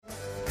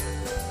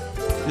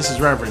This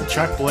is Reverend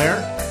Chuck Blair.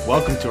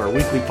 Welcome to our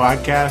weekly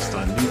podcast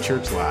on New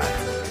Church Live.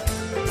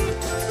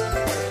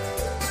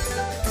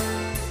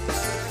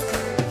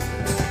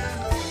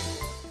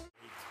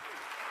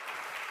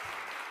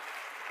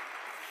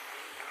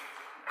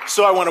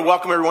 So I want to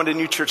welcome everyone to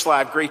New Church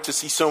Live. Great to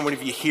see so many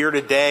of you here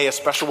today. A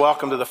special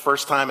welcome to the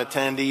first-time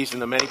attendees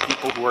and the many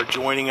people who are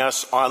joining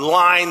us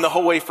online the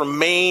whole way from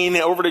Maine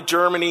over to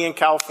Germany and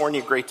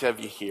California. Great to have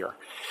you here.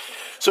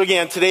 So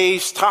again,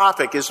 today's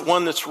topic is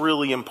one that's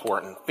really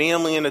important.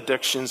 Family and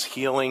addictions,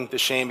 healing the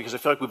shame, because I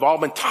feel like we've all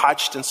been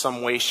touched in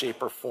some way,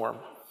 shape, or form.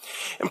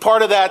 And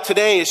part of that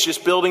today is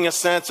just building a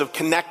sense of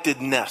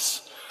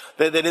connectedness.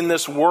 That in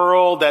this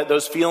world, that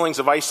those feelings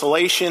of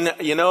isolation,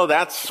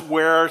 that's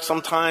where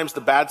sometimes the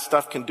bad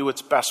stuff can do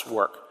its best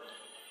work.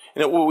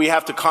 And what we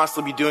have to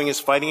constantly be doing is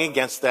fighting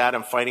against that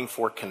and fighting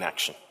for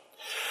connection.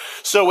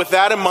 So with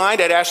that in mind,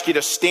 I'd ask you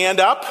to stand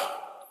up,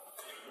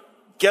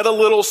 get a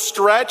little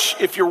stretch.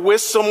 If you're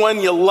with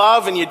someone you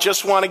love and you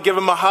just want to give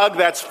them a hug,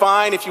 that's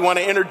fine. If you want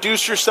to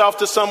introduce yourself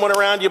to someone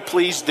around you,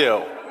 please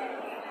do.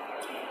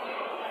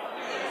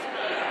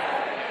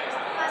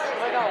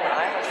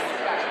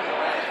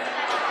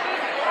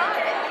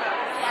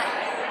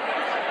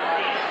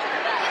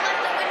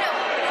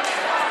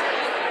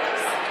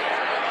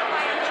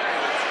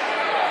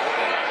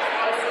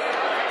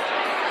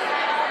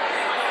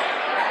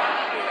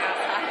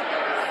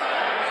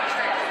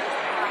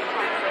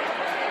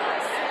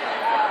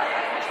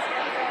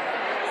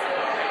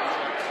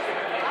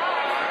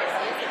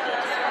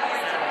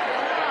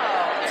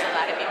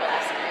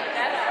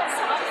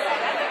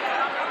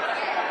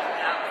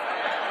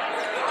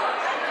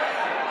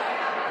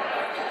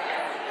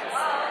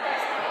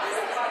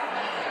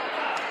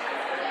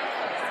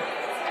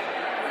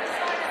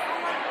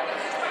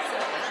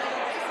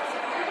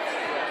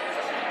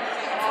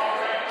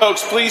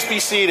 Folks, please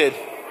be seated.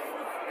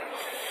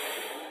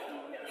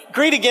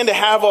 Great again to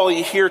have all of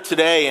you here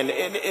today. And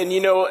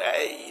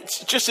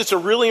it's a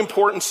really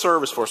important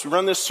service for us. We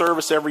run this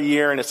service every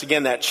year, and it's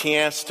again that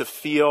chance to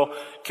feel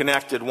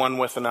connected one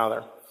with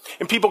another.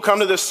 And people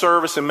come to this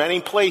service in many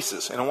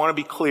places, and I want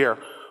to be clear,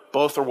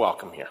 both are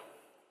welcome here.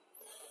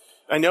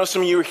 I know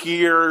some of you are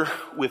here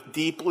with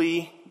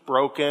deeply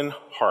broken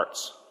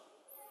hearts.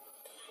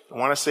 I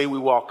want to say we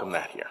welcome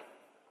that here.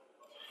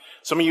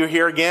 Some of you are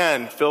here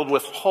again filled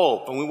with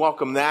hope, and we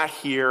welcome that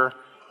here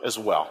as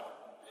well.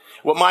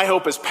 What my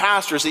hope as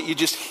pastor is that you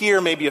just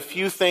hear maybe a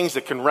few things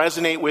that can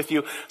resonate with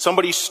you,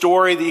 somebody's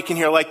story that you can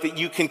hear like that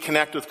you can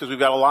connect with, because we've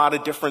got a lot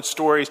of different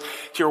stories, to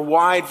hear a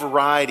wide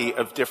variety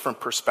of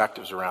different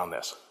perspectives around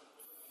this.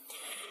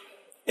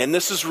 And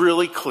this is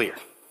really clear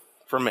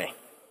for me.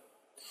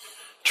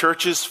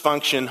 Churches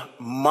function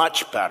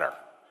much better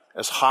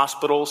as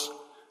hospitals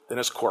than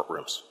as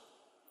courtrooms.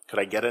 Could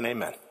I get an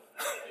amen?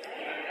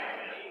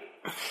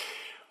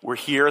 We're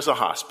here as a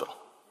hospital.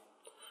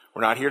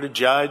 We're not here to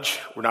judge.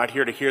 We're not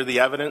here to hear the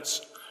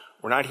evidence.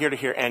 We're not here to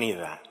hear any of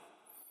that.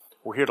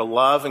 We're here to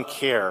love and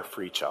care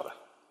for each other.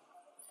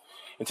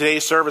 In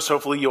today's service,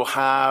 hopefully you'll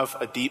have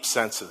a deep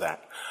sense of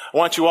that. I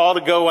want you all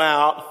to go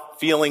out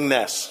feeling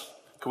this.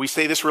 Can we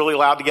say this really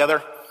loud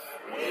together?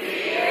 We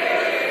hear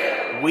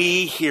you.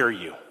 We hear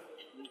you.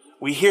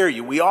 We hear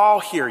you. We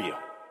all hear you.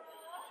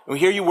 And we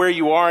hear you where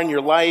you are in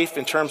your life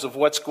in terms of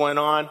what's going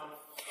on.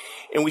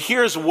 And we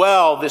hear as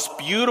well this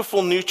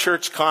beautiful new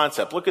church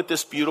concept. Look at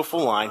this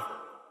beautiful line.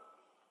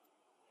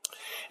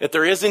 That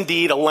there is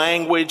indeed a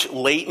language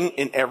latent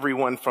in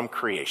everyone from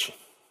creation.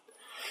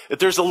 That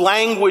there's a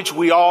language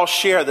we all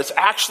share that's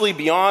actually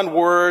beyond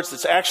words,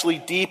 that's actually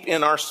deep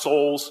in our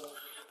souls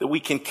that we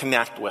can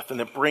connect with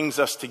and that brings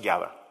us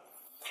together.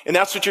 And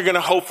that's what you're going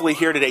to hopefully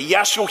hear today.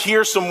 Yes, you'll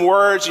hear some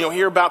words, you'll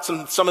hear about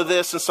some of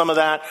this and some of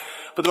that,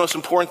 but the most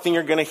important thing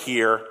you're going to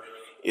hear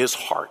is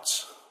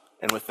hearts.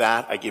 And with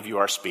that, I give you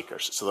our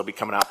speakers. So they'll be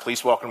coming out.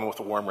 Please welcome them with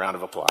a warm round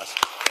of applause.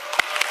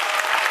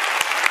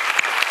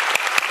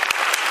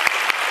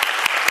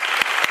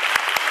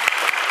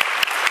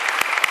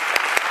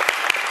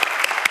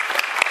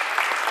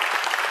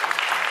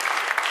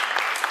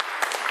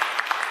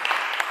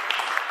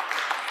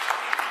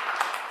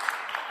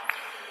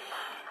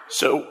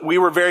 So we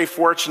were very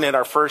fortunate,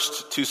 our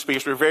first two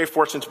speakers, we were very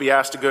fortunate to be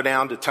asked to go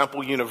down to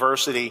Temple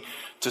University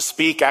to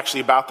speak actually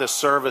about this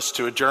service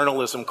to a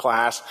journalism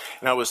class.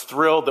 And I was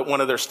thrilled that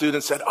one of their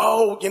students said,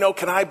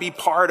 can I be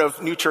part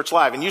of New Church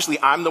Live? And usually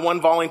I'm the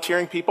one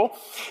volunteering people.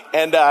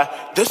 And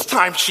this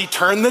time she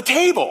turned the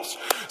tables.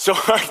 So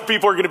our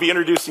people are going to be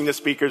introducing the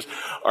speakers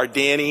are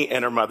Danny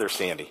and her mother,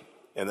 Sandy.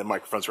 And the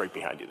microphone's right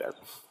behind you there.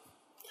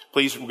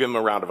 Please give them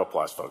a round of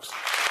applause, folks.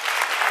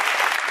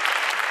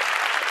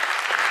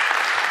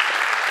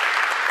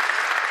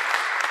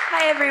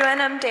 Hi everyone,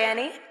 I'm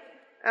Danny.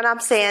 And I'm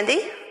Sandy.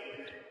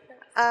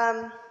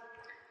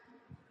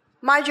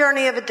 My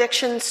journey of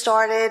addiction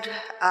started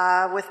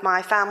with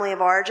my family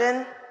of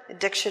origin.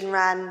 Addiction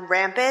ran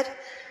rampant.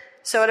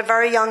 So at a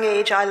very young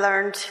age, I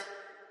learned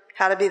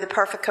how to be the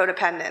perfect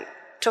codependent.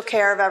 Took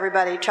care of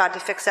everybody, tried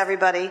to fix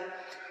everybody.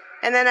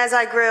 And then as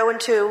I grew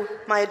into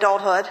my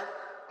adulthood,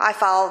 I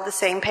followed the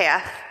same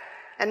path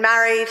and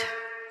married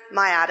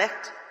my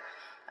addict,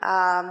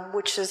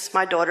 which is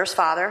my daughter's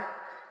father,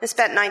 and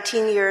spent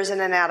 19 years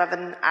in and out of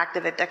an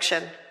active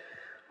addiction.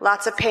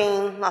 Lots of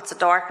pain, lots of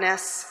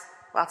darkness,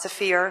 lots of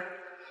fear.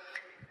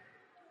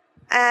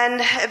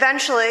 And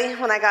eventually,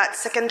 when I got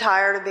sick and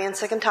tired of being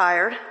sick and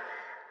tired,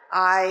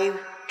 I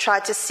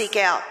tried to seek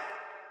out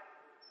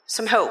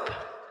some hope.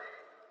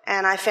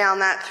 And I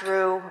found that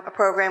through a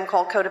program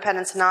called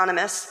Codependence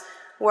Anonymous,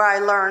 where I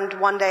learned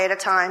one day at a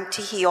time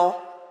to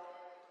heal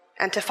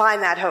and to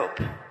find that hope.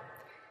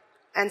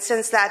 And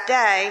since that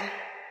day,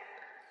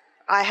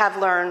 I have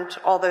learned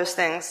all those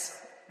things,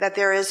 that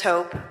there is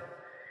hope,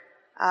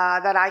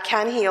 that I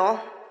can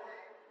heal,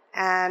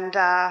 and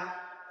that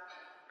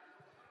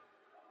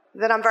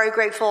I'm very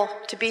grateful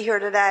to be here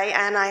today,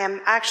 and I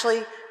am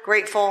actually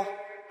grateful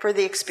for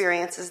the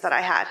experiences that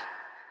I had.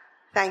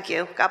 Thank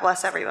you. God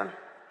bless everyone.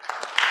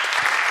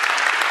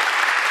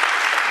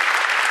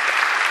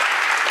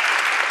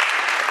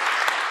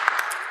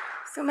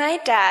 So my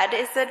dad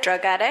is a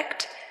drug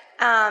addict.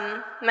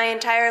 My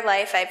entire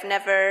life I've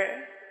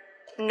never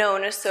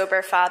known a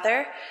sober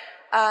father.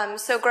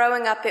 So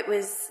growing up it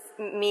was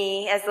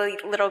me as a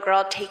little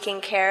girl taking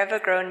care of a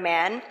grown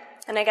man.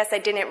 And I guess I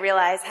didn't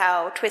realize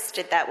how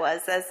twisted that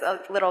was. As a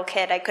little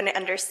kid, I couldn't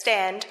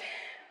understand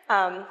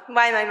why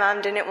my mom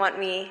didn't want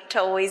me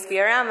to always be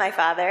around my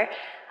father.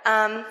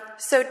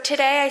 So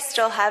today I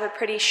still have a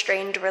pretty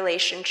strained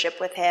relationship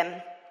with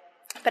him.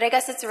 But I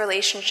guess it's a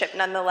relationship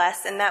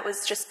nonetheless, and that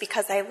was just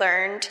because I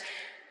learned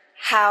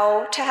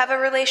how to have a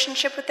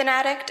relationship with an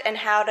addict and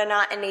how to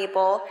not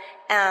enable,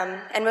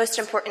 and most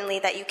importantly,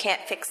 that you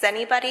can't fix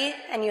anybody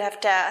and you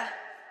have to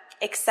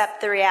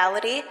accept the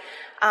reality.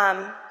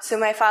 So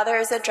my father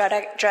is a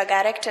drug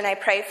addict, and I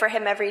pray for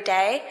him every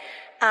day.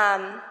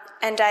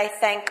 And I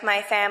thank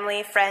my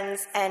family,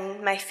 friends,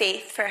 and my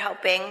faith for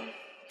helping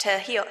to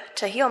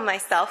heal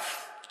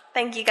myself.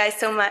 Thank you guys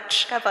so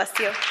much. God bless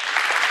you.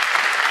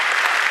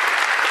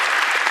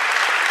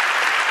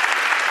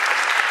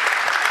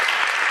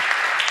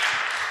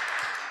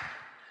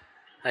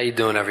 How you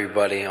doing,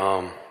 everybody?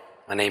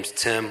 My name's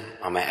Tim.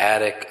 I'm an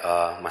addict.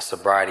 My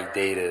sobriety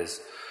date is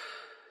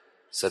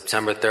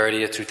September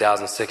 30th,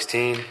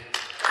 2016.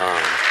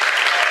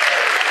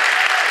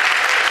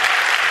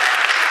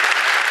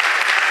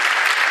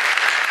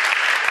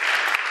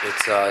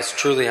 It's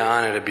truly an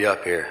honor to be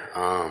up here.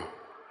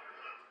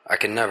 I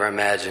can never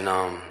imagine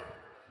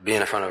being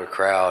in front of a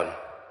crowd,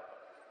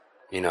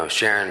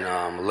 sharing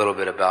a little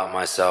bit about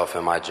myself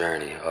and my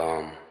journey.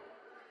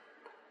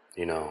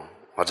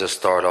 I'll just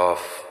start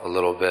off a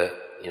little bit.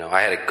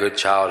 I had a good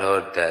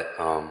childhood that,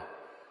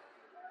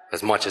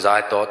 as much as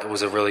I thought it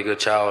was a really good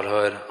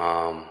childhood,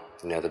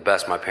 the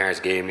best my parents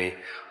gave me.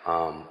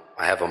 I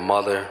have a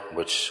mother,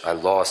 which I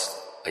lost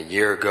a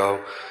year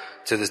ago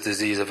to this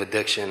disease of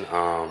addiction.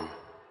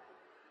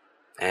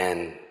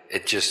 And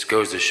it just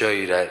goes to show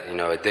you that,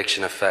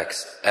 addiction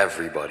affects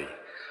everybody.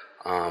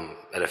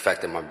 It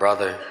affected my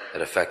brother,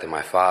 it affected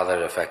my father,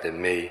 it affected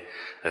me,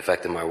 it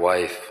affected my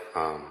wife,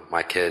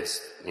 my kids,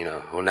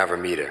 who'll never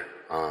meet her.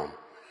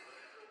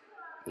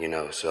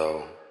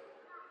 So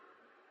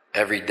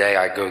every day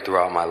I go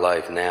throughout my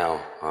life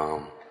now,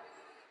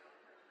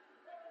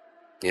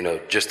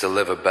 just to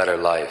live a better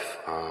life.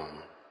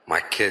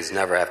 My kids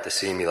never have to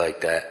see me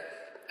like that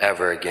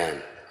ever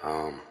again.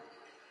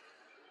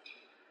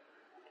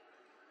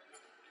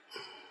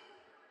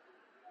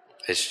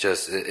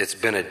 It's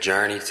been a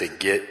journey to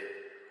get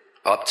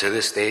up to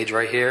this stage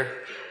right here.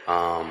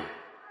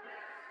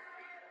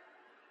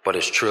 But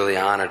it's truly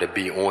an honor to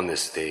be on this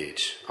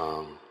stage.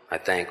 I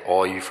thank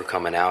all you for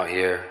coming out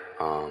here,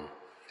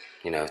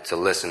 to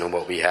listen to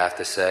what we have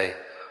to say,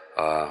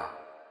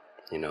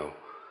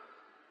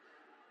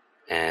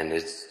 and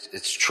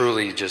it's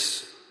truly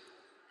just,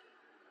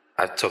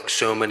 I took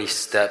so many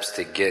steps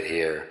to get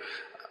here.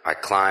 I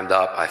climbed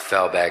up, I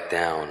fell back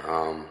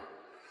down.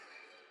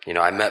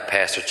 I met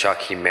Pastor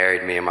Chuck. He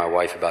married me and my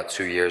wife about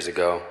 2 years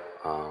ago.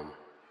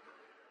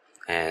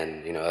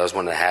 And, that was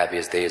one of the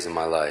happiest days of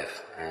my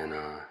life. And,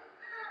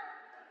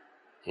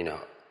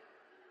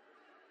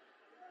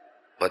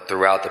 but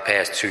throughout the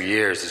past 2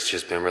 years, it's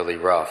just been really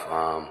rough.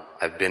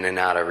 I've been in and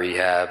out of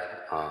rehab,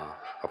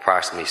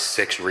 approximately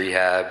 6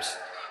 rehabs,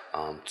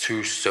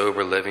 2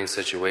 sober living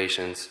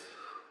situations.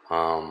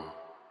 But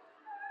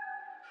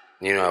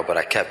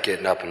I kept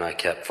getting up and I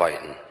kept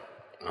fighting.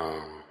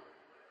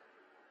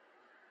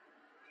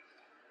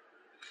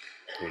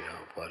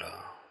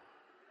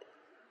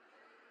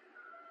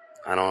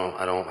 I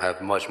don't have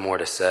much more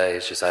to say.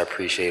 It's just I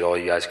appreciate all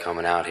you guys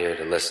coming out here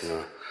to listen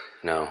to,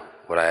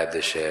 what I have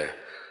to share.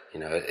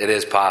 It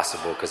is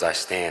possible because I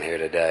stand here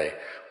today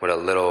with a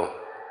little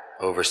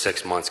over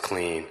 6 months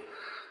clean.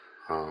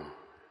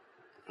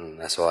 And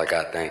that's all I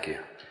got. Thank you.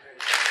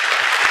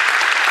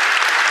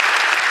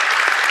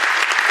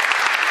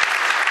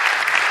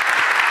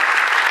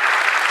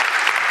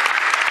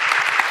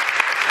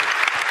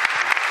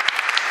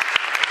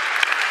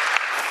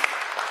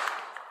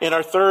 And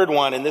our third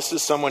one, and this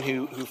is someone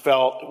who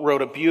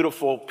wrote a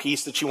beautiful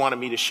piece that she wanted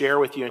me to share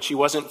with you, and she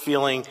wasn't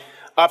feeling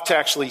up to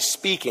actually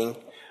speaking,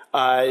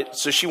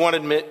 So she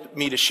wanted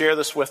me to share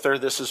this with her.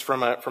 This is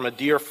from a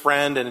dear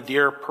friend and a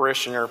dear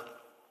parishioner,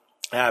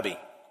 Abby.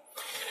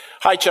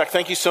 Hi, Chuck.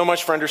 Thank you so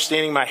much for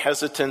understanding my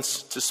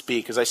hesitance to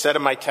speak. As I said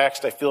in my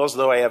text, I feel as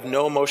though I have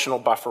no emotional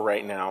buffer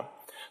right now,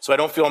 so I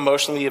don't feel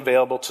emotionally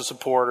available to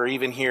support or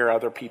even hear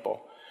other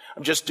people.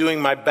 I'm just doing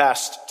my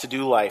best to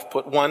do life,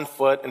 put one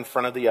foot in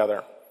front of the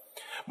other.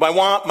 My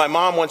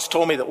mom once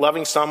told me that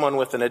loving someone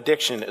with an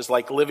addiction is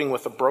like living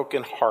with a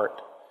broken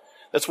heart.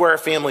 That's where our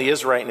family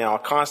is right now, a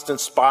constant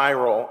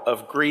spiral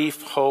of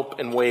grief, hope,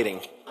 and waiting.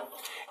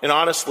 And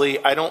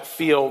honestly, I don't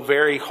feel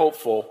very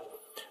hopeful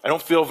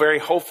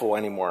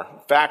anymore. In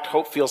fact,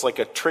 hope feels like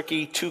a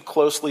tricky, too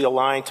closely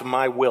aligned to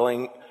my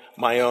willing,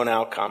 my own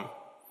outcome.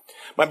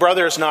 My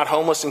brother is not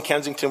homeless in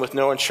Kensington with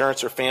no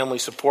insurance or family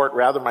support.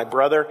 Rather, my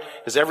brother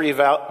has every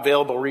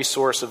available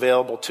resource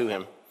available to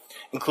him,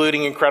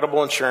 including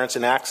incredible insurance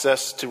and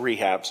access to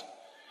rehabs.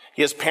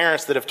 He has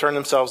parents that have turned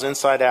themselves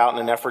inside out in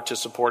an effort to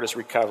support his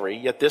recovery,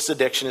 yet this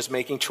addiction is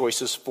making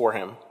choices for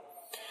him.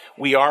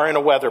 We are in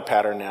a weather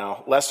pattern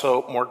now, less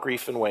hope, more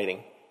grief and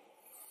waiting.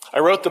 I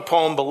wrote the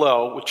poem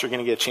below, which you're going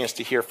to get a chance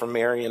to hear from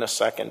Mary in a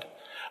second.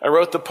 I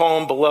wrote the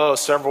poem below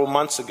several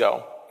months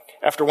ago,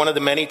 after one of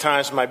the many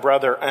times my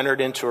brother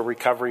entered into a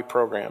recovery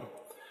program.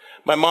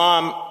 My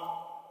mom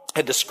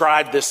had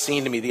described this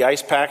scene to me, the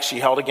ice pack she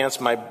held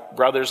against my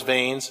brother's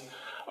veins,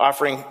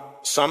 offering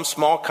some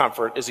small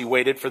comfort as he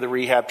waited for the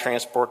rehab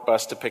transport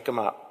bus to pick him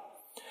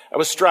up. I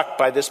was struck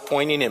by this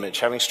poignant image,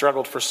 having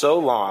struggled for so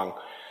long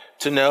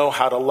to know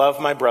how to love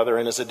my brother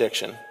in his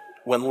addiction,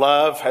 when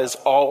love has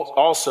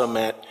also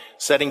meant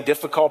setting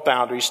difficult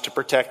boundaries to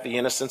protect the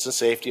innocence and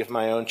safety of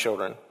my own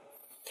children.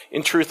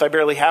 In truth, I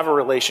barely have a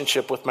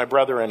relationship with my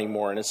brother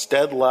anymore, and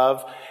instead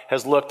love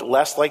has looked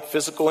less like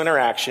physical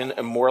interaction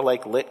and more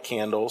like lit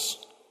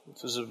candles.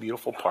 This is a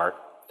beautiful part.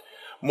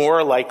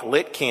 More like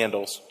lit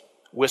candles,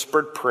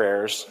 whispered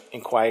prayers,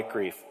 and quiet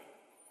grief.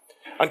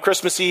 On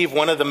Christmas Eve,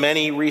 one of the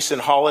many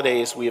recent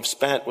holidays we have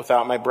spent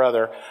without my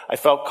brother, I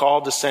felt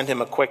called to send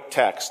him a quick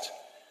text.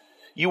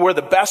 You were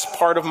the best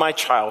part of my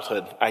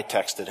childhood, I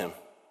texted him.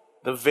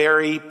 The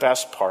very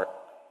best part.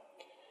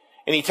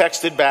 And he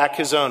texted back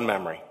his own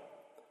memory.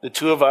 The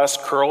two of us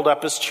curled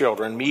up as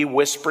children, me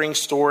whispering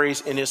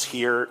stories in his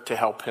ear to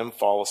help him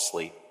fall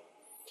asleep.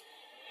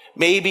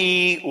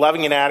 Maybe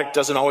loving an addict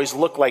doesn't always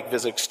look like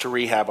visits to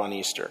rehab on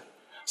Easter.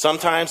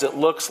 Sometimes it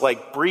looks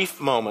like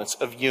brief moments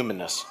of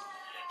humanness,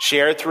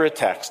 shared through a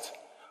text.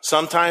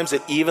 Sometimes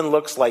it even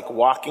looks like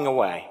walking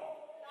away.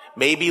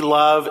 Maybe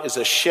love is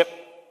a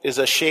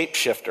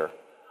shapeshifter,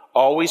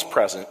 always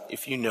present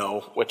if you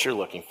know what you're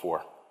looking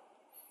for.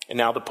 And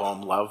now the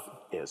poem, Love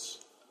Is.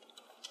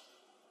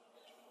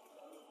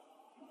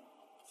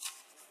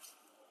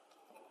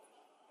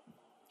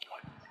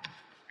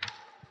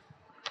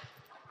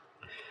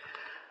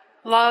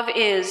 Love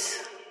is.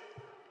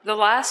 The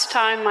last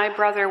time my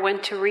brother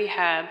went to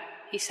rehab,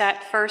 he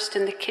sat first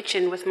in the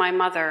kitchen with my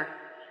mother,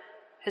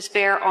 his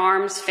bare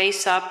arms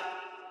face up,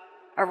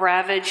 a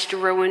ravaged,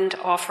 ruined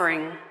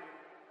offering.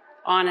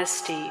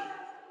 Honesty.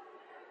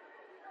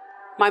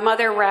 My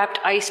mother wrapped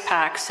ice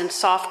packs in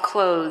soft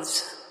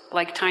clothes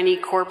like tiny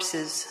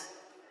corpses.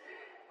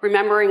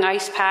 Remembering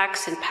ice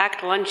packs and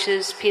packed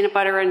lunches, peanut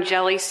butter and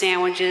jelly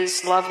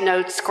sandwiches, love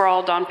notes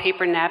scrawled on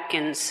paper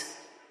napkins.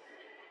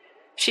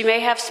 She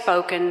may have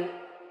spoken,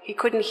 he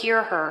couldn't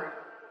hear her,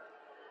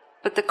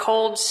 but the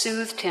cold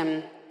soothed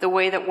him the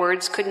way that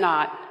words could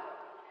not,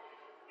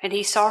 and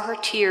he saw her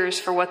tears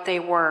for what they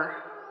were,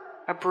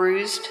 a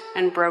bruised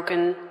and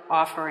broken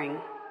offering.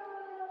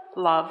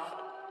 Love.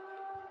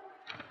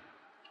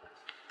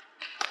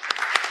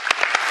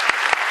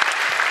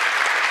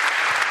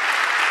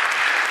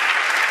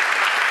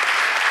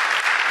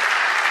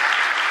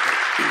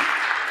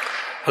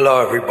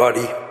 Hello,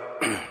 everybody.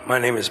 My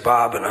name is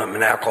Bob, and I'm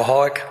an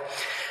alcoholic.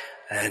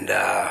 And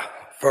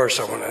first,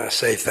 I want to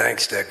say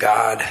thanks to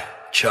God,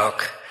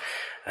 Chuck,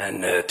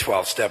 and the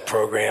 12-step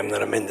program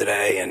that I'm in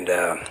today. And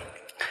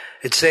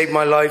it saved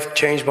my life,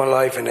 changed my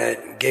life, and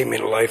it gave me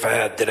the life I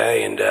had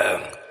today. And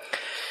I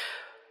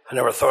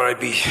never thought I'd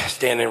be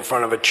standing in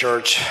front of a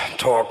church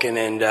talking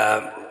and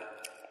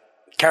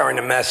carrying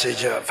a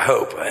message of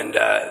hope. And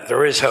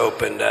there is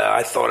hope. And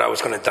I thought I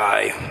was going to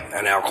die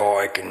an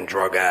alcoholic and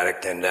drug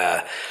addict. And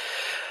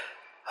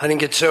I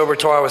didn't get sober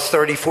till I was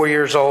 34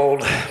 years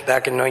old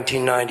back in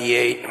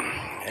 1998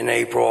 in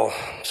April.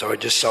 So I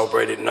just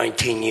celebrated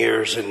 19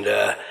 years. And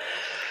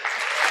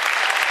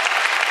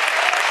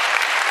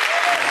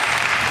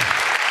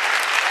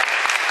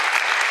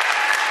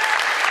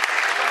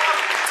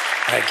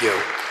thank you.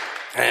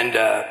 And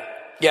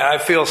yeah, I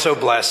feel so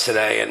blessed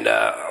today. And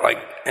like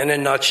in a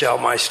nutshell,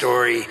 my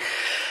story,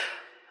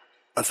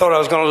 I thought I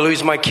was going to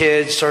lose my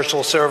kids.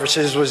 Social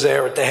services was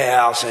there at the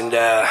house, and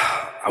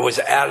I was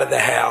out of the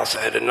house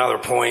at another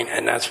point,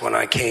 and that's when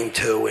I came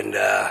to, and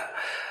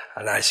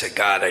I said,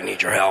 God, I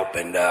need your help.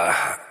 And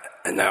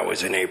that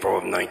was in April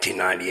of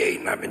 1998,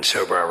 and I've been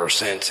sober ever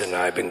since, and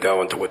I've been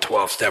going to a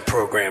 12-step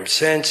program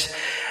since.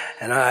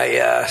 And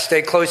I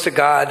stay close to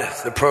God,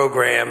 the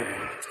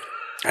program,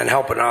 and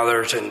helping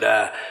others. And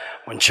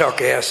when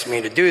Chuck asked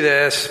me to do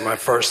this, my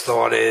first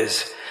thought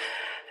is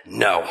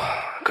no,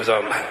 because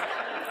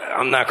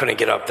I'm not going to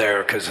get up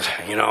there because,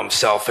 I'm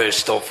selfish,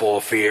 still full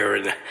of fear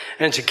and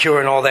insecure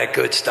and all that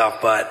good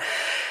stuff. But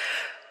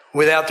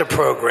without the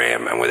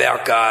program and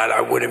without God,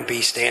 I wouldn't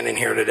be standing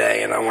here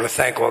today. And I want to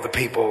thank all the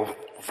people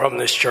from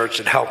this church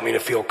that helped me to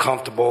feel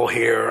comfortable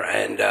here.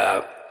 And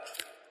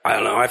I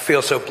don't know, I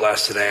feel so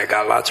blessed today. I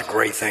got lots of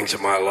great things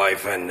in my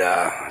life, and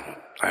I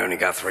only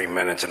got 3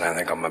 minutes, and I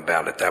think I'm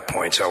about at that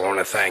point. So I want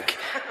to thank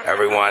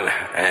everyone,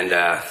 and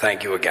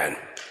thank you again.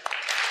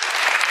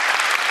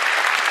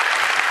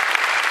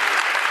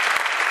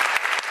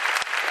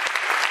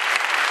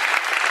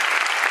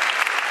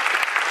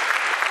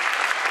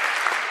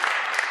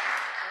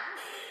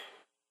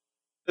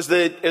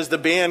 As the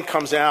band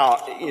comes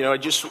out,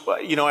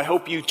 I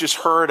hope you just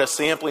heard a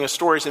sampling of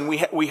stories, and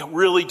we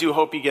really do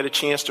hope you get a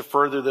chance to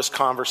further this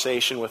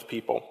conversation with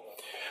people.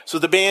 So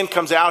the band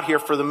comes out here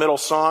for the middle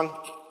song.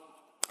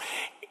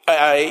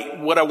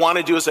 What I want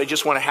to do is I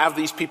just want to have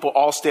these people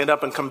all stand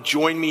up and come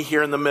join me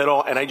here in the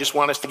middle, and I just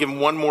want us to give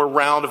them one more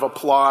round of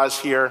applause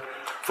here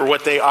for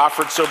what they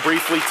offered so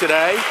briefly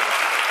today.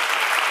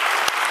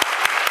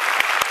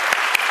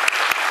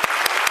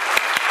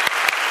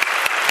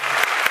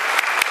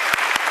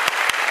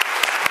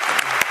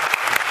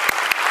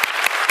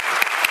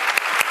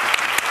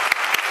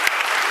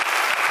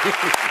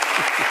 Thank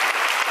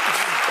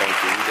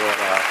you. You're doing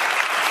well.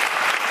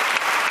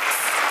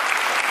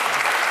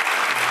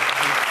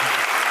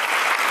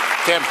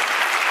 Tim.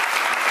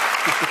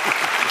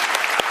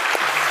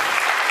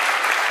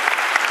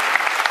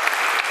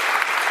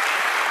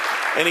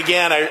 And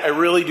again, I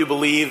really do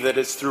believe that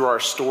it's through our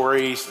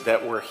stories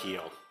that we're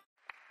healed.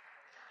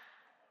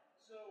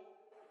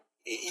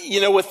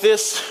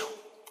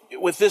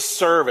 With this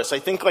service, I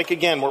think,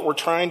 we're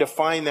trying to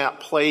find that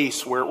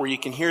place where you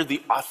can hear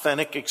the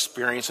authentic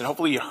experience. And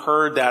hopefully you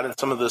heard that in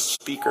some of the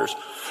speakers.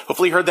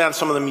 Hopefully you heard that in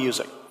some of the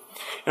music.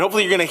 And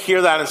hopefully you're going to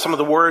hear that in some of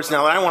the words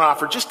now that I want to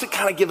offer, just to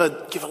kind of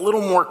give a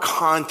little more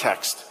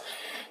context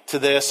to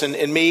this.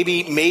 And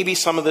maybe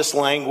some of this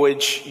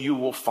language you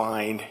will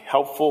find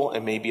helpful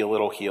and maybe a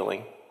little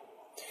healing.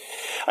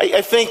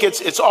 I think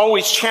it's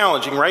always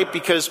challenging, right?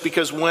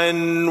 Because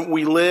when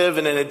we live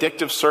in an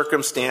addictive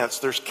circumstance,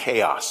 there's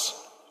chaos.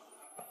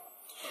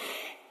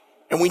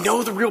 And we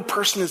know the real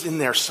person is in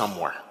there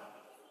somewhere.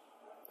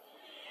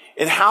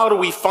 And how do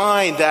we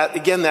find that,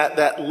 again,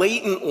 that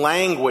latent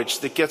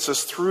language that gets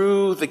us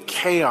through the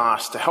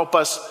chaos to help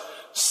us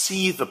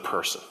see the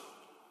person,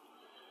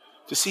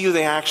 to see who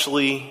they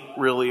actually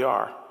really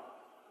are,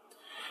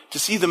 to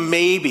see them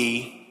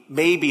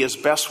maybe as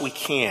best we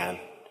can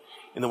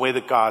in the way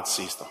that God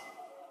sees them.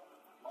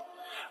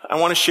 I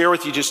want to share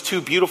with you just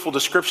two beautiful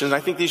descriptions. I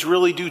think these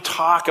really do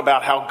talk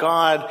about how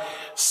God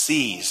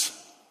sees.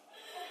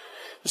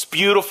 This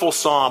beautiful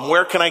psalm,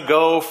 where can I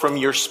go from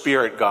your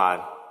spirit,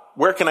 God?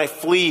 Where can I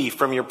flee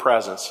from your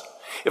presence?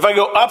 If I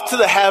go up to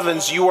the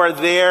heavens, you are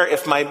there.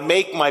 If I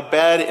make my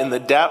bed in the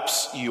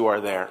depths, you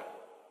are there.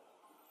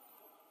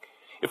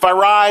 If I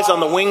rise on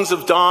the wings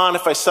of dawn,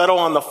 if I settle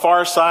on the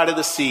far side of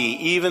the sea,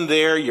 even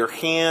there your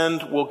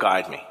hand will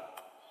guide me.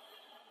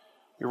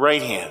 Your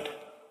right hand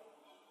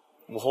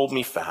will hold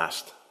me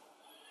fast.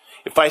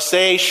 If I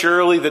say,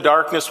 surely the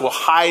darkness will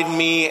hide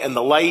me and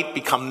the light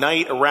become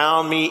night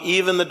around me,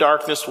 even the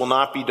darkness will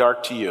not be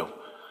dark to you.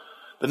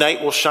 The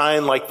night will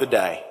shine like the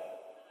day,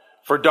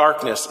 for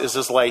darkness is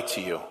as light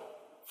to you,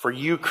 for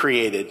you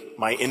created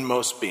my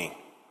inmost being.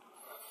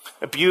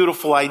 A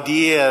beautiful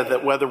idea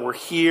that whether we're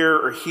here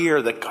or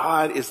here, that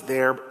God is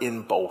there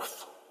in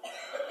both.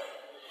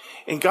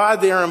 And God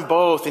there in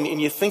both,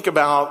 and you think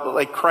about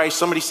like Christ,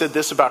 somebody said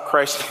this about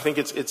Christ, I think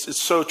it's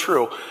so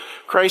true.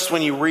 Christ,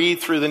 when you read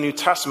through the New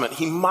Testament,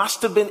 he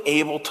must have been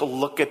able to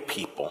look at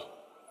people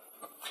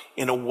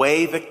in a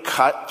way that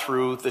cut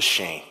through the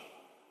shame.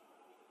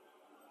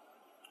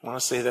 I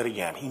want to say that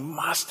again. He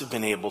must have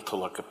been able to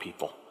look at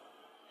people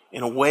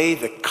in a way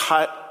that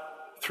cut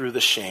through the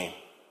shame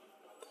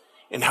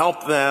and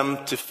help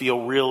them to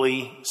feel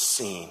really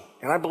seen.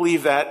 And I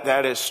believe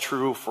that is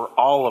true for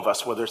all of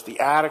us, whether it's the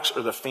addicts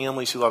or the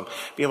families who love them,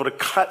 be able to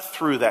cut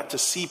through that, to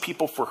see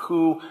people for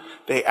who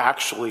they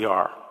actually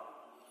are.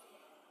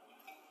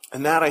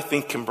 And that, I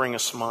think, can bring a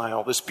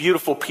smile. This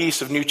beautiful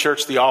piece of New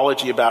Church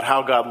theology about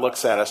how God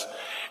looks at us.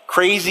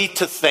 Crazy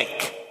to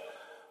think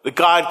that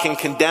God can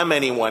condemn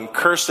anyone,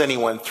 curse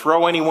anyone,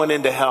 throw anyone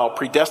into hell,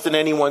 predestine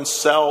anyone's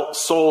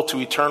soul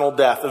to eternal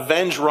death,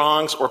 avenge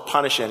wrongs, or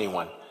punish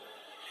anyone.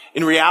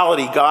 In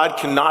reality, God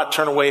cannot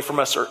turn away from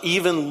us or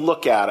even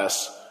look at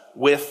us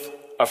with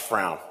a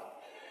frown.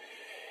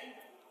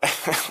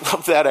 I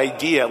love that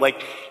idea.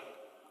 Like,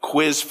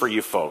 quiz for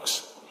you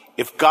folks.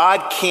 If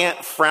God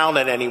can't frown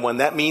at anyone,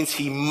 that means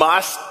he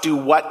must do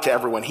what to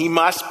everyone? He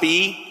must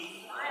be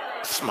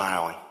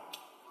smiling.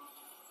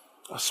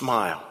 A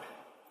smile.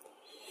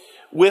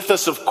 With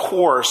us, of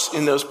course,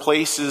 in those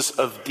places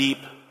of deep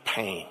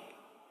pain.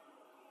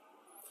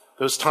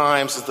 Those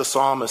times, as the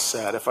psalmist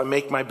said, if I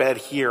make my bed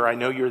here, I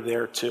know you're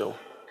there too.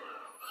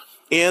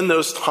 in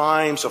those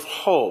times of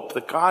hope,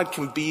 that God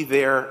can be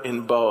there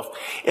in both.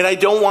 And I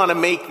don't want to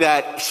make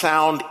that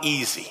sound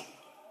easy.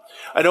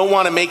 I don't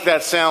want to make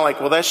that sound like,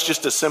 well, that's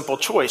just a simple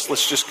choice.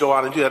 Let's just go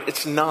out and do that.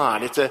 It's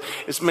not.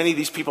 As many of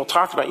these people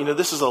talked about,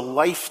 this is a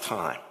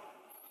lifetime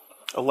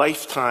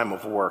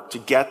of work to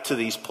get to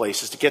these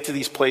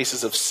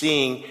places of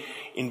seeing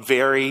in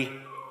very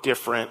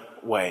different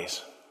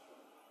ways.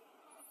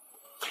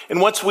 And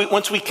once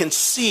we can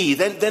see,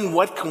 then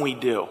what can we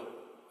do?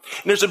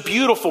 And there's a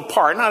beautiful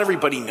part. Not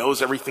everybody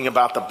knows everything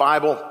about the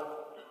Bible.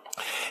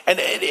 And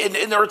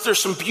there's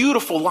some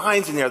beautiful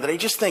lines in there that I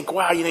just think,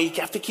 wow, you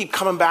have to keep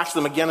coming back to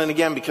them again and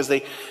again, because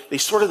they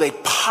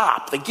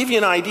pop. They give you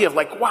an idea of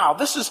like, wow,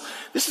 this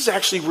is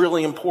actually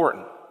really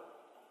important.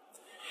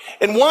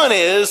 And one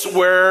is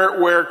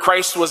where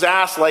Christ was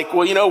asked, like,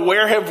 well,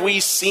 where have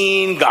we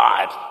seen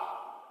God?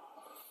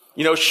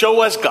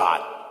 Show us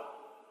God.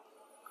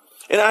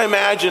 And I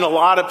imagine a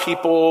lot of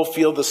people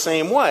feel the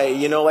same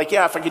way, like,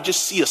 yeah, if I could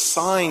just see a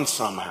sign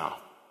somehow.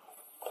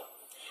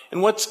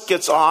 And what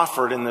gets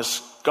offered in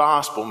this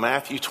gospel,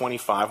 Matthew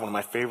 25, one of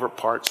my favorite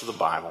parts of the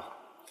Bible,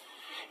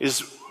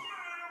 is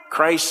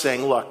Christ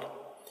saying, look,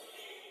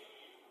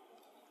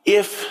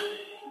 if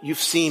you've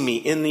seen me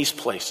in these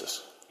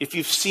places, if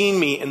you've seen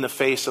me in the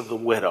face of the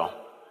widow,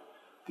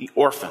 the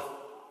orphan,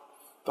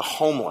 the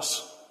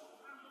homeless,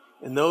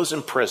 and those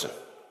in prison,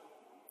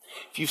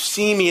 if you've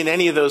seen me in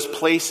any of those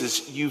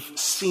places, you've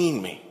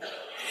seen me.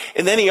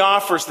 And then he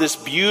offers this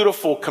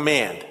beautiful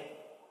command.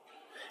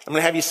 I'm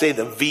going to have you say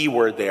the V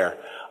word there.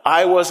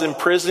 I was in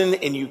prison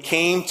and you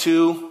came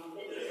to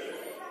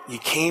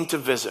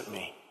visit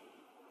me.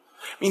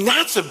 I mean,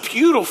 that's a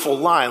beautiful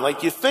line.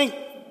 Like, you think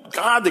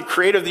God, the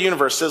creator of the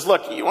universe, says,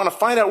 look, you want to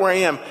find out where I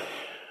am?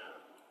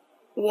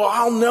 Well,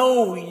 I'll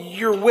know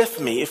you're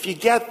with me if you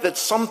get that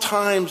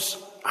sometimes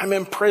I'm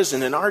in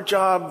prison and our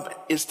job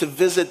is to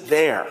visit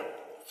there.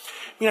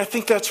 I mean, I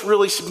think that's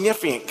really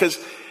significant, because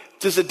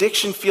does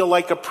addiction feel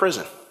like a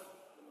prison?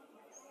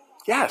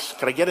 Yes.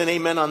 Can I get an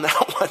amen on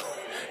that one?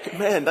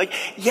 Amen. Like,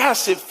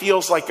 yes, it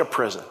feels like a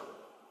prison.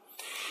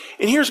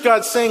 And here's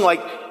God saying,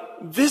 like,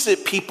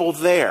 visit people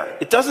there.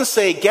 It doesn't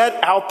say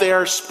get out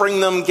there,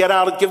 spring them,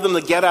 give them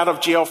the get out of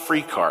jail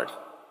free card.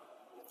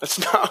 That's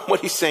not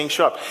what he's saying.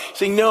 Show up. He's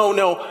saying,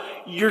 no,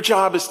 your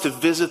job is to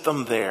visit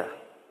them there.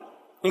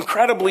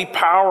 Incredibly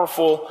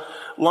powerful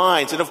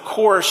lines. And of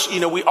course,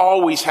 we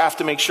always have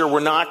to make sure we're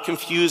not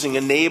confusing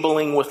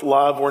enabling with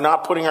love. We're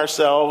not putting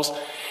ourselves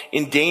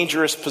in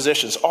dangerous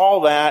positions.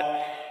 All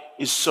that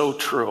is so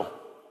true.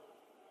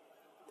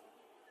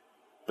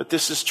 But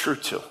this is true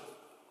too.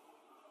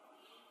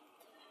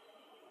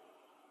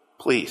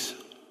 Please,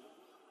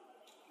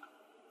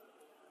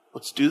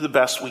 let's do the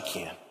best we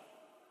can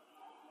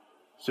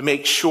to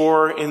make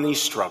sure in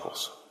these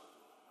struggles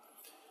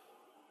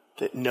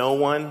that no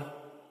one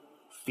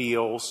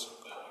feels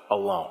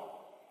alone.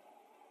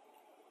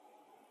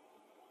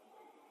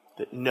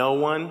 That no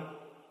one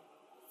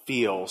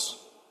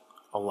feels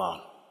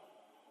alone.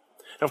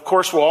 And of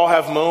course, we'll all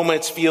have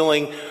moments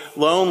feeling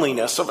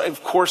loneliness.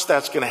 Of course,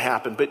 that's going to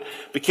happen. But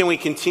can we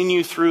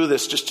continue through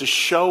this just to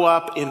show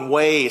up in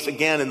ways,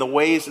 again, in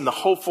the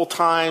hopeful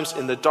times,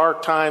 in the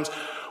dark times,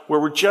 where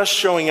we're just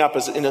showing up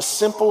as in a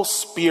simple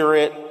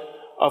spirit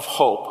of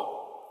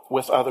hope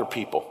with other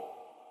people.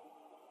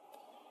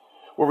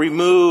 Where we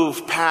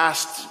move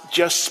past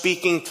just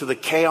speaking to the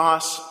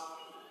chaos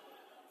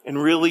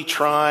and really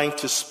trying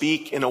to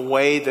speak in a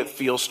way that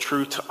feels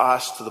true to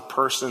us, to the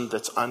person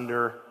that's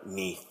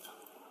underneath.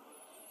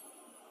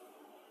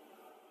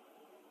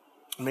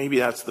 Maybe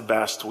that's the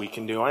best we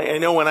can do. I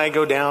know when I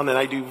go down, and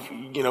I do,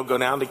 go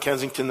down to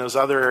Kensington, those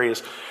other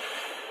areas,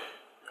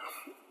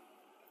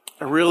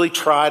 I really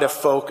try to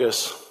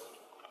focus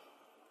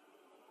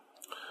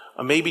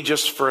on maybe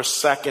just for a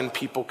second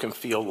people can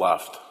feel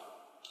loved.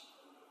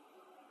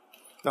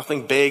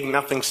 Nothing big,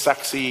 nothing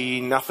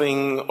sexy,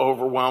 nothing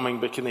overwhelming,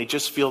 but can they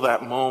just feel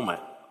that moment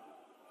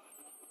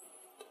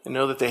and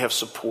know that they have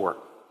support?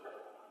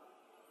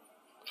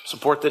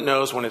 Support that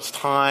knows when it's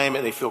time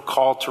and they feel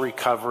called to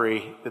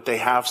recovery, that they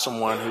have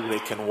someone who they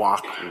can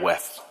walk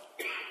with.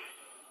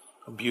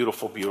 A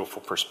beautiful, beautiful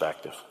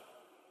perspective.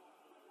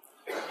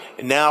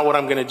 And now what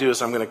I'm going to do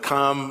is I'm going to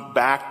come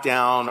back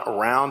down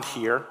around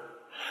here.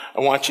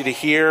 I want you to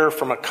hear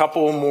from a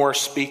couple more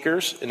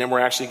speakers, and then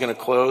we're actually going to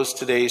close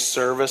today's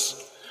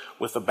service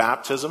with a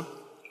baptism.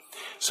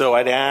 So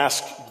I'd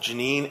ask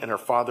Janine and her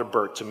father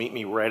Bert to meet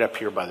me right up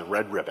here by the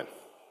red ribbon.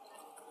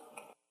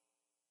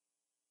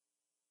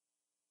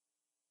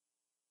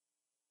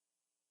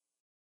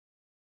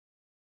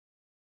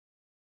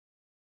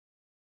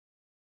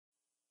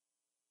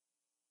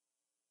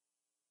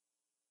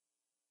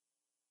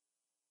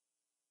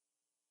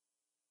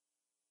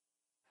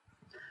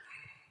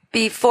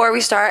 Before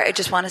we start, I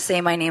just want to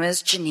say my name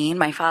is Janine.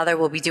 My father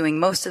will be doing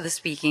most of the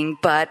speaking,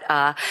 but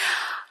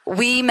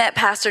we met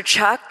Pastor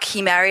Chuck.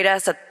 He married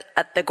us at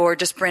at the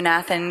gorgeous Bryn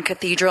Athyn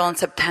Cathedral in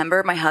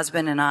September, my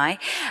husband and I.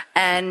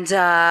 And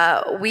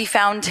we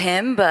found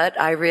him, but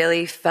I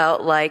really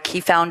felt like he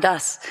found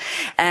us.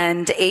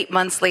 And 8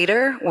 months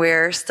later,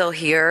 we're still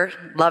here,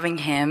 loving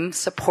him,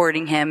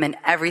 supporting him, and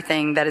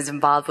everything that is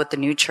involved with the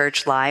New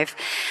Church Live.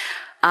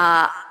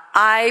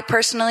 I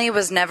personally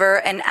was never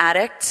an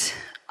addict.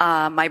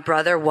 My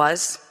brother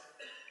was.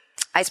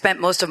 I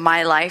spent most of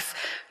my life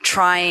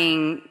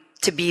trying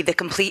to be the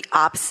complete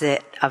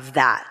opposite of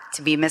that,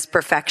 to be Miss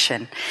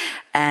Perfection.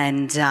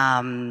 And,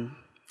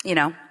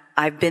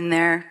 I've been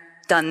there,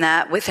 done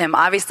that with him.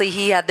 Obviously,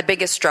 he had the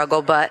biggest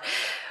struggle, but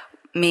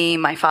me,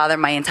 my father,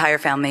 my entire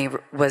family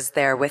was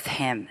there with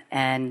him.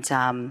 And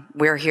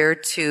we're here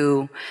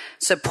to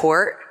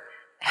support,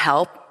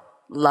 help,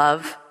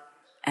 love,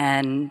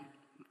 and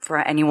for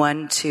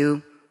anyone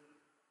to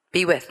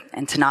be with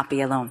and to not be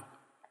alone.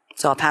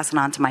 So I'll pass it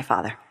on to my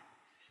father.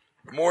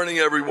 Good morning,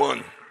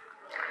 everyone.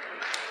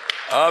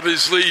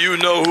 Obviously, you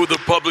know who the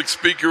public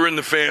speaker in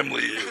the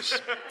family is.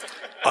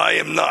 I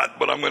am not,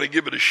 but I'm going to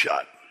give it a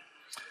shot.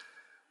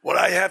 What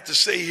I have to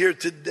say here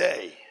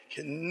today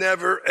can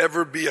never,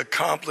 ever be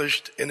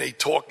accomplished in a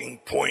talking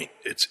point.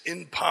 It's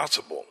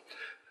impossible.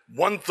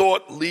 One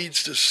thought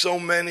leads to so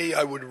many,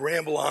 I would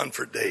ramble on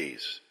for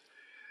days.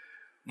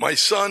 My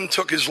son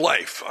took his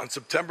life on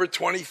September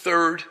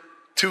 23rd,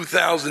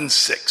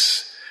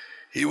 2006.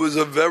 He was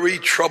a very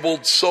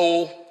troubled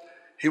soul.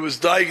 He was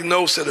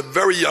diagnosed at a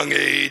very young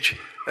age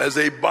as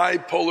a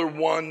bipolar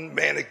 1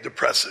 manic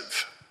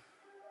depressive.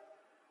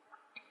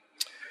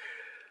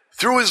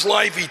 Through his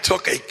life, he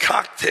took a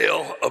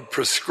cocktail of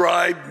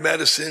prescribed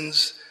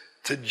medicines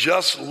to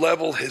just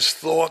level his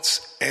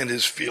thoughts and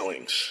his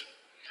feelings.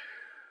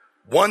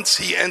 Once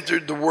he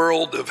entered the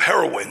world of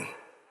heroin,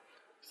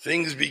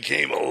 things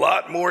became a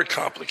lot more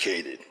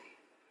complicated.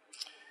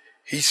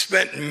 He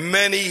spent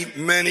many,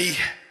 many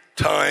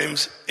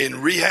times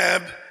in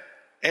rehab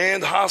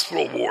and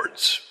hospital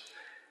wards.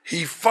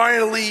 He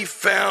finally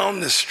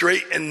found the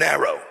straight and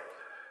narrow.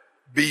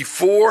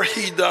 Before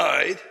he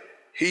died,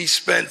 he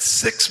spent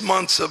 6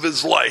 months of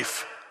his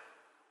life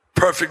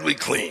perfectly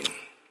clean.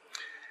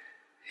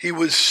 He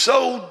was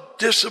so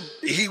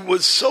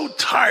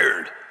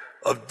tired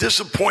of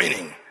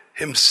disappointing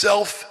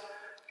himself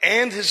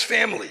and his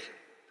family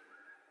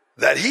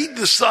that he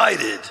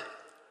decided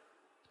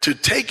to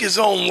take his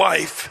own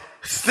life,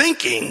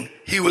 thinking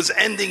he was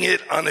ending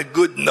it on a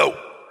good note.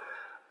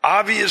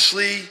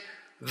 Obviously,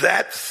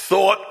 that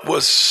thought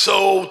was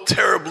so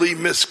terribly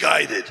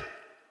misguided.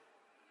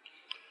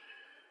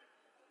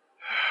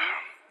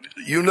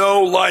 You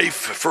know, life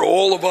for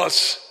all of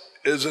us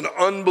is an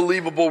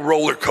unbelievable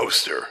roller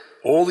coaster.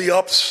 All the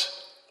ups,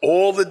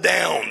 all the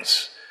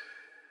downs.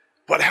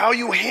 But how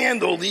you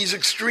handle these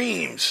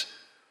extremes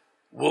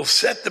will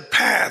set the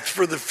path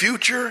for the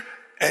future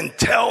and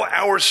tell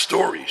our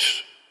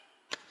stories.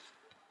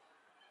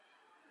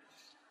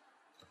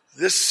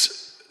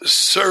 This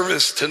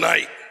service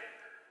tonight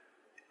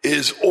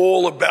is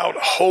all about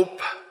hope,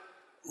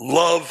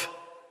 love,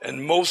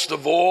 and most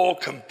of all,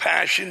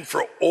 compassion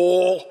for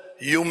all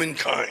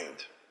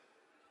humankind.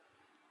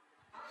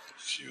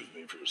 Excuse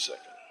me for a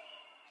second.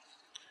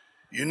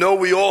 You know,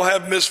 we all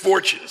have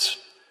misfortunes,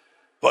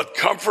 but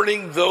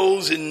comforting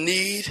those in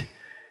need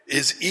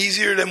is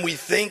easier than we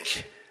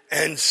think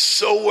and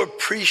so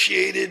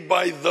appreciated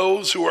by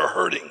those who are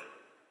hurting.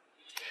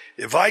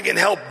 If I can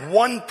help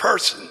one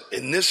person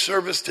in this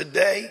service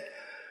today,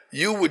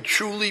 you would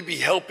truly be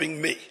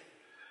helping me.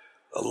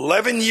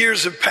 11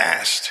 years have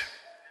passed,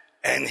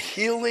 and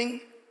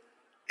healing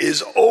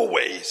is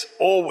always,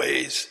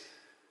 always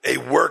a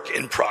work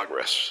in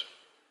progress.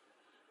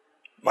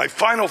 My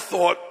final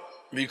thought,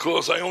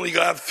 because I only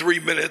got 3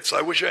 minutes,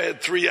 I wish I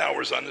had 3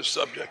 hours on this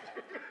subject,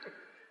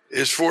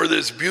 is for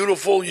this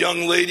beautiful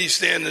young lady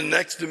standing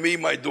next to me,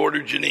 my daughter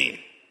Janine.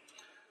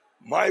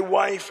 My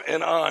wife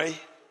and I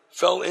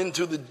fell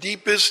into the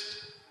deepest,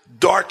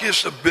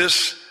 darkest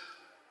abyss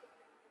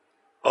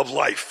of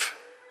life.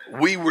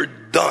 We were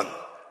done.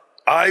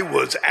 I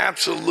was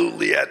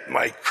absolutely at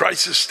my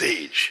crisis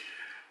stage.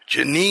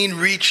 Janine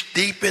reached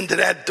deep into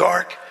that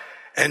dark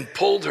and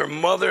pulled her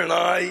mother and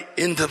I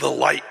into the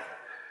light.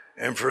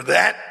 And for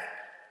that,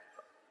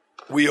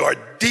 we are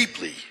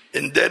deeply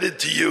indebted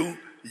to you.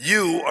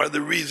 You are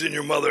the reason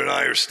your mother and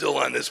I are still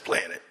on this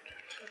planet.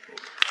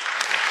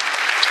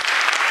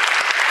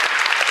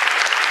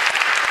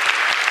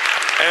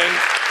 And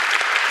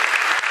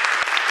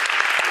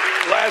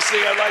last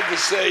thing I'd like to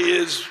say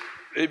is,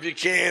 if you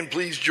can,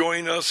 please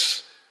join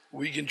us.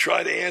 We can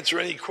try to answer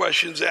any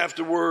questions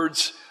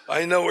afterwards.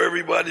 I know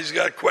everybody's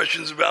got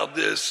questions about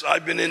this.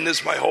 I've been in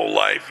this my whole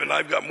life, and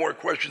I've got more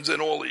questions than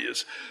all of you.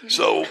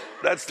 So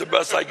that's the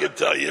best I can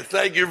tell you.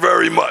 Thank you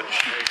very much.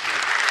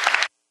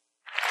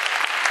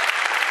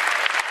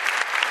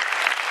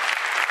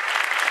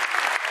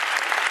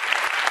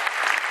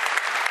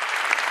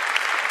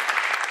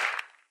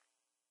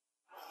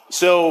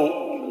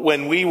 So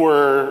when we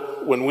were,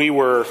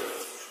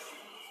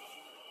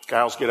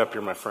 Giles, get up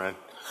here, my friend.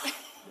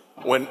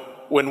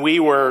 When we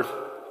were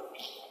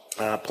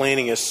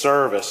planning his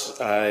service,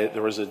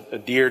 there was a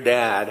dear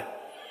dad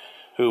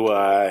who,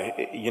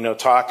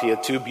 talked. He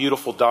had two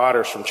beautiful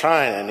daughters from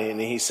China, and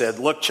he said,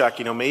 "Look, Chuck,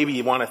 maybe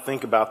you want to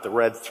think about the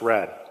red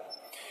thread."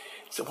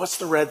 He said, "What's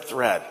the red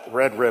thread? The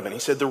red ribbon?" He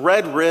said, "The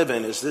red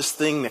ribbon is this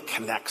thing that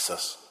connects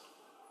us.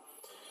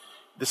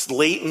 This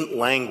latent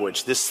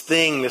language, this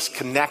thing, this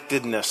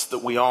connectedness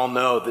that we all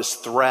know, this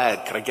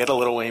thread." Can I get a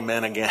little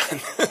amen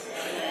again?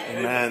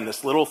 Amen.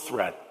 This little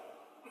thread.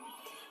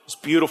 This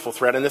beautiful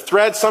thread. And the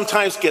thread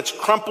sometimes gets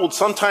crumpled,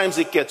 sometimes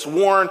it gets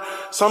worn,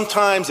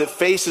 sometimes it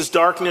faces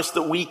darkness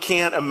that we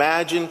can't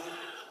imagine.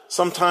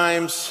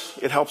 Sometimes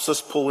it helps us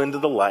pull into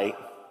the light.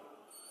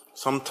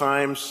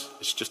 Sometimes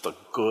it's just a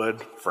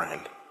good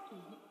friend.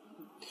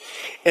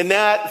 And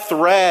that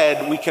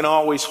thread we can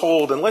always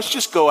hold. And let's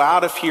just go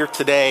out of here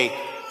today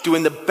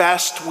doing the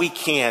best we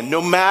can,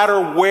 no matter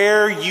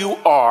where you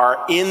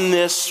are in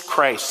this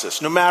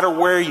crisis, no matter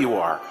where you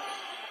are,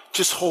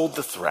 just hold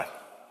the thread.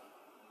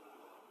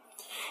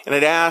 And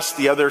I'd ask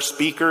the other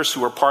speakers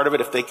who are part of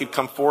it if they could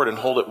come forward and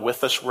hold it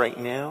with us right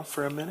now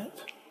for a minute.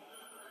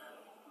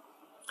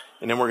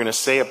 And then we're going to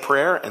say a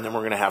prayer, and then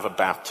we're going to have a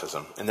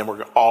baptism. And then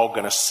we're all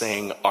going to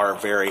sing our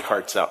very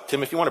hearts out.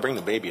 Tim, if you want to bring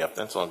the baby up,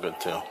 that's all good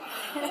too.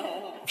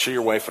 I'm sure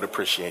your wife would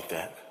appreciate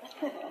that.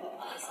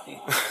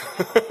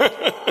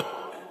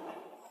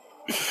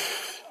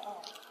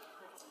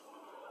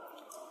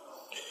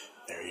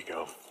 There you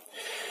go.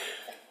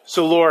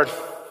 So, Lord,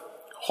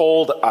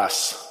 hold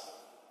us.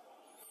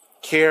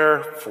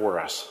 Care for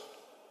us.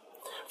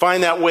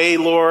 Find that way,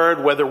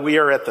 Lord, whether we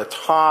are at the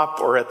top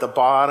or at the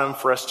bottom,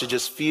 for us to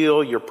just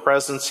feel your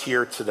presence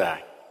here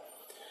today.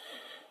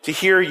 To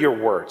hear your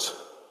words.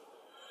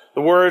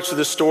 The words of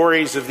the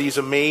stories of these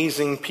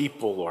amazing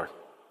people, Lord.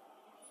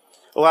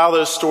 Allow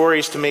those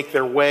stories to make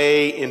their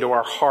way into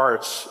our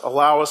hearts.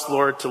 Allow us,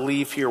 Lord, to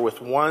leave here with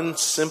one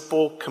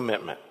simple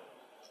commitment.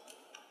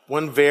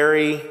 One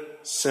very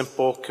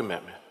simple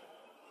commitment.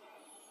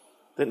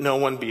 That no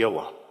one be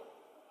alone.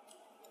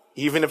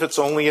 Even if it's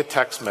only a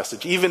text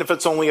message, even if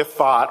it's only a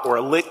thought or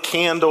a lit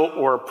candle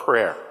or a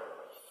prayer.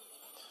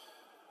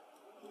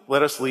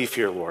 Let us leave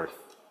here, Lord,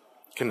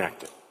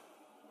 connected.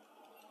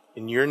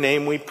 In your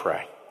name we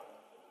pray.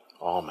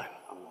 Amen.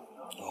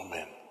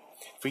 Amen.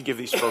 If we give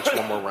these folks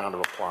one more round of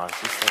applause,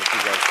 just thank you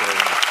guys very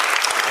much.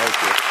 Thank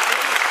you.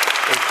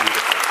 Thank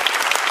you.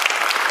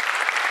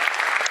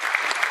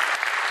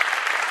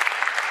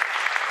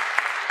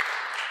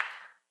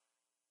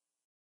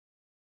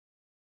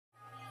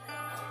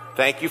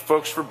 Thank you,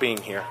 folks, for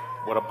being here.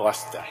 What a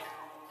blessed day.